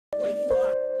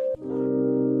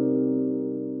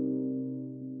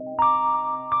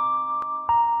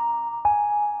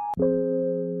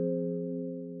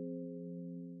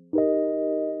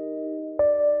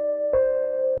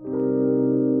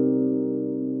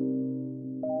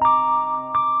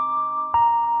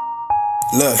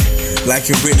Look, like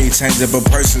it really changed up a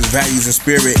person's values and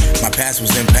spirit. My past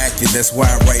was impacted, that's why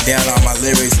I write down all my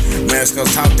lyrics. Maccc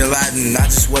talked a lot and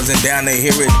I just wasn't down to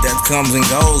hear it. Death comes and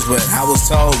goes, but I was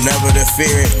told never to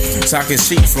fear it. Talking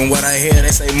shit from what I hear,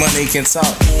 they say money can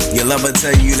talk. Your lover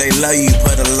tell you they love you,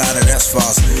 but a lot of that's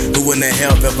false. Who in the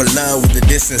hell ever love with the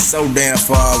distance so damn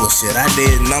far? Well shit, I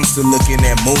did and I'm still looking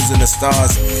at moons and the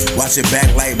stars. Watch it back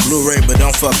like Blu-ray, but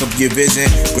don't fuck up your vision.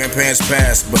 Grandparents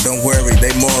passed, but don't worry,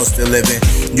 they morals still living.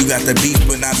 You got the beef,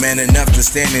 but not man enough to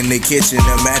stand in the kitchen.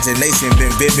 Imagination been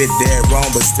vivid, dead wrong,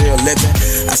 but still living.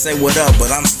 I say what up,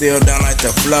 but I'm still down like the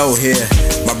flow here.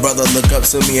 My brother look up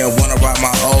to me and wanna rock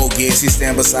my old gear. She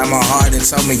stand beside my heart and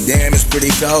told me, damn, it's pretty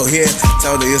cold here.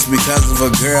 Told her it's because of a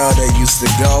girl that used to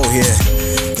go here.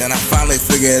 And I finally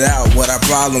figured out what our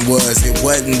problem was. It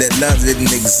wasn't that love didn't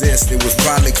exist. It was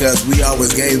probably cause we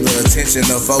always gave the attention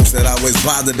to folks that always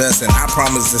bothered us. And I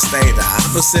promised to stay the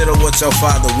opposite of what your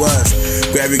father was.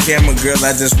 Grab your camera, girl,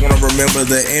 I just wanna remember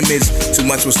the image. Too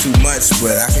much was too much,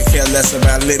 but I can care less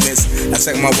about limits. I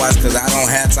check my watch cause I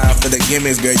don't have time for the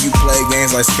gimmicks. Girl, you play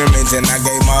games like scrimmage and I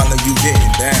gave all of you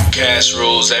didn't. Damn. Cash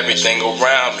rules everything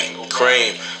around me.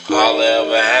 Cream. All I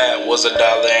ever had was $1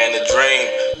 and a dream.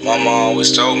 Mama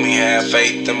always told me have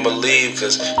faith and believe,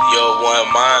 cause your one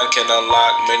mind can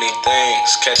unlock many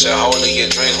things. Catch a hold of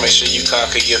your dreams, make sure you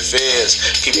conquer your fears.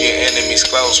 Keep your enemies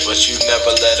close, but you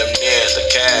never let them near the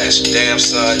cash. Damn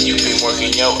son, you be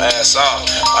working your ass off.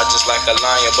 I just like a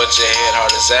lion, but your head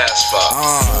hard as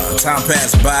asphalt. Time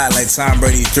passed by like Tom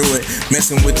Brady threw it.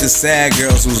 Messing with the sad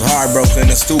girls who's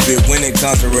heartbroken and stupid when it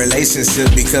comes to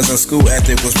relationships, because her school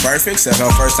ethic was perfect. Said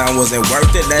her first time wasn't worth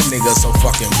it. That nigga so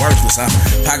fucking worthless, huh?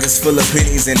 Pockets full of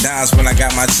pennies and dimes when I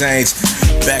got my change.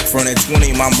 Back from that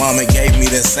 20, my mama gave me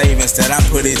the savings that I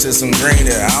put into some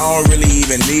greener. I don't really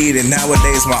even need it.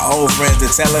 Nowadays, my old friends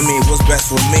are telling me what's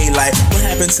best for me. Like, what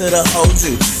happened to the old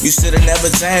you? You should've never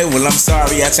changed. Well, I'm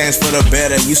sorry, I changed for the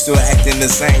better. You still acting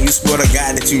the same. You swear to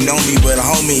God that you know me, but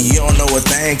homie, you don't know a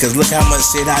thing. Cause look how much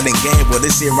shit I done gained. Well,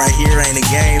 this shit right here ain't a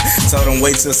game. Told them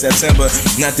wait till September,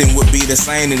 nothing would be the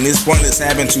same. And it's pointless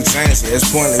having to change. Yeah, it's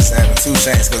pointless having to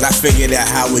change. Cause I figured out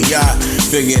how we are,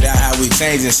 figured out how we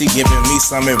change. And she giving me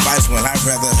some advice when I'd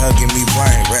rather her give me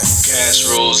brain rest. Cash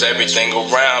rules everything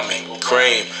around me.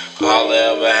 Cream. All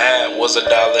I ever had was $1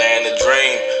 and a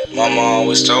dream. Mama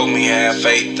always told me have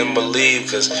faith and believe,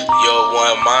 cause your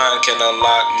one mind can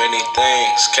unlock many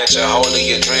things. Catch a hold of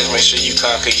your dreams, make sure you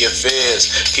conquer your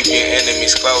fears. Keep your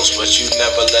enemies close, but you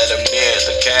never let them near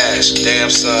the cash.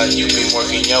 Damn son, you be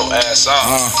working your ass off.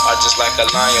 I just like a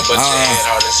lion, but your head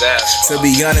hard as asphalt. To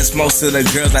be honest, most of the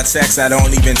girls I text I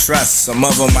don't even trust. Some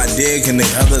of them I dig and the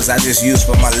others I just use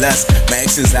for my lust. My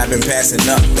exes I've been passing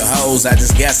up. The hoes I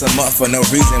just gas them up for no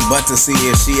reason but to see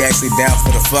if she actually down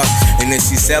for the fuck. And if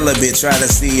she celibate, try to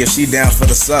see if she down for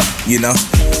the suck, you know.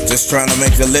 Just trying to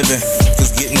make a living.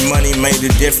 Cause getting money made a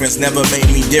difference, never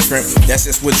made me different. That's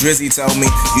just what Drizzy told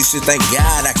me. You should thank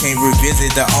God I can't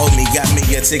revisit the old me. Got me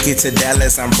a ticket to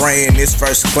Dallas, I'm praying this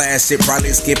first class shit.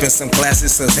 Probably skipping some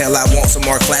classes, cause hell I want some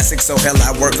more classics. So hell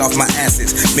I work off my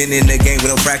assets. Been in the game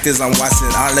with no practice, I'm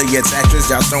watching all of your tactics.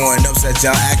 Y'all throwing ups at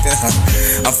y'all acting.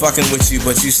 I'm fucking with you,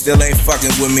 but you still ain't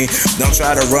fucking with me. Don't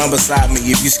try to run beside me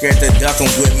if you scared to duck them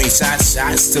with me. Shots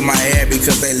to my head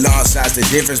because they long shots. The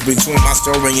difference between my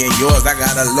story and yours, I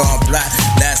got a long plot.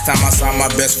 Last time I saw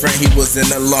my best friend, he was in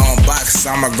a long box.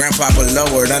 Saw my grandpapa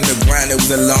lowered underground, it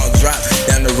was a long drop.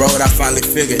 Down the road I finally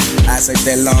figured I'd take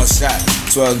that long shot.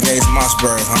 12 gauge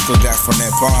Mossberg, Uncle got from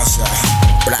that pawn shop.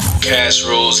 Blah. Cash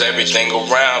rules everything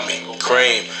around me.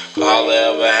 Cream. All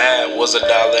I ever had was $1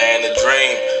 and a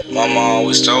dream. Mama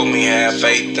always told me have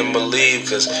faith and believe,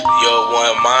 cause your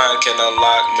one mind can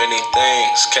unlock many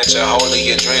things. Catch a hold of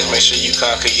your dreams, make sure you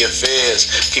conquer your fears.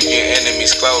 Keep your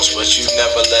enemies close, but you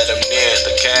never let them near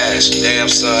the cash.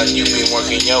 Damn son, you be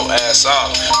working your ass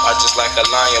off. I just like a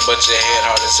lion, but your head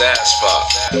hard as asphalt.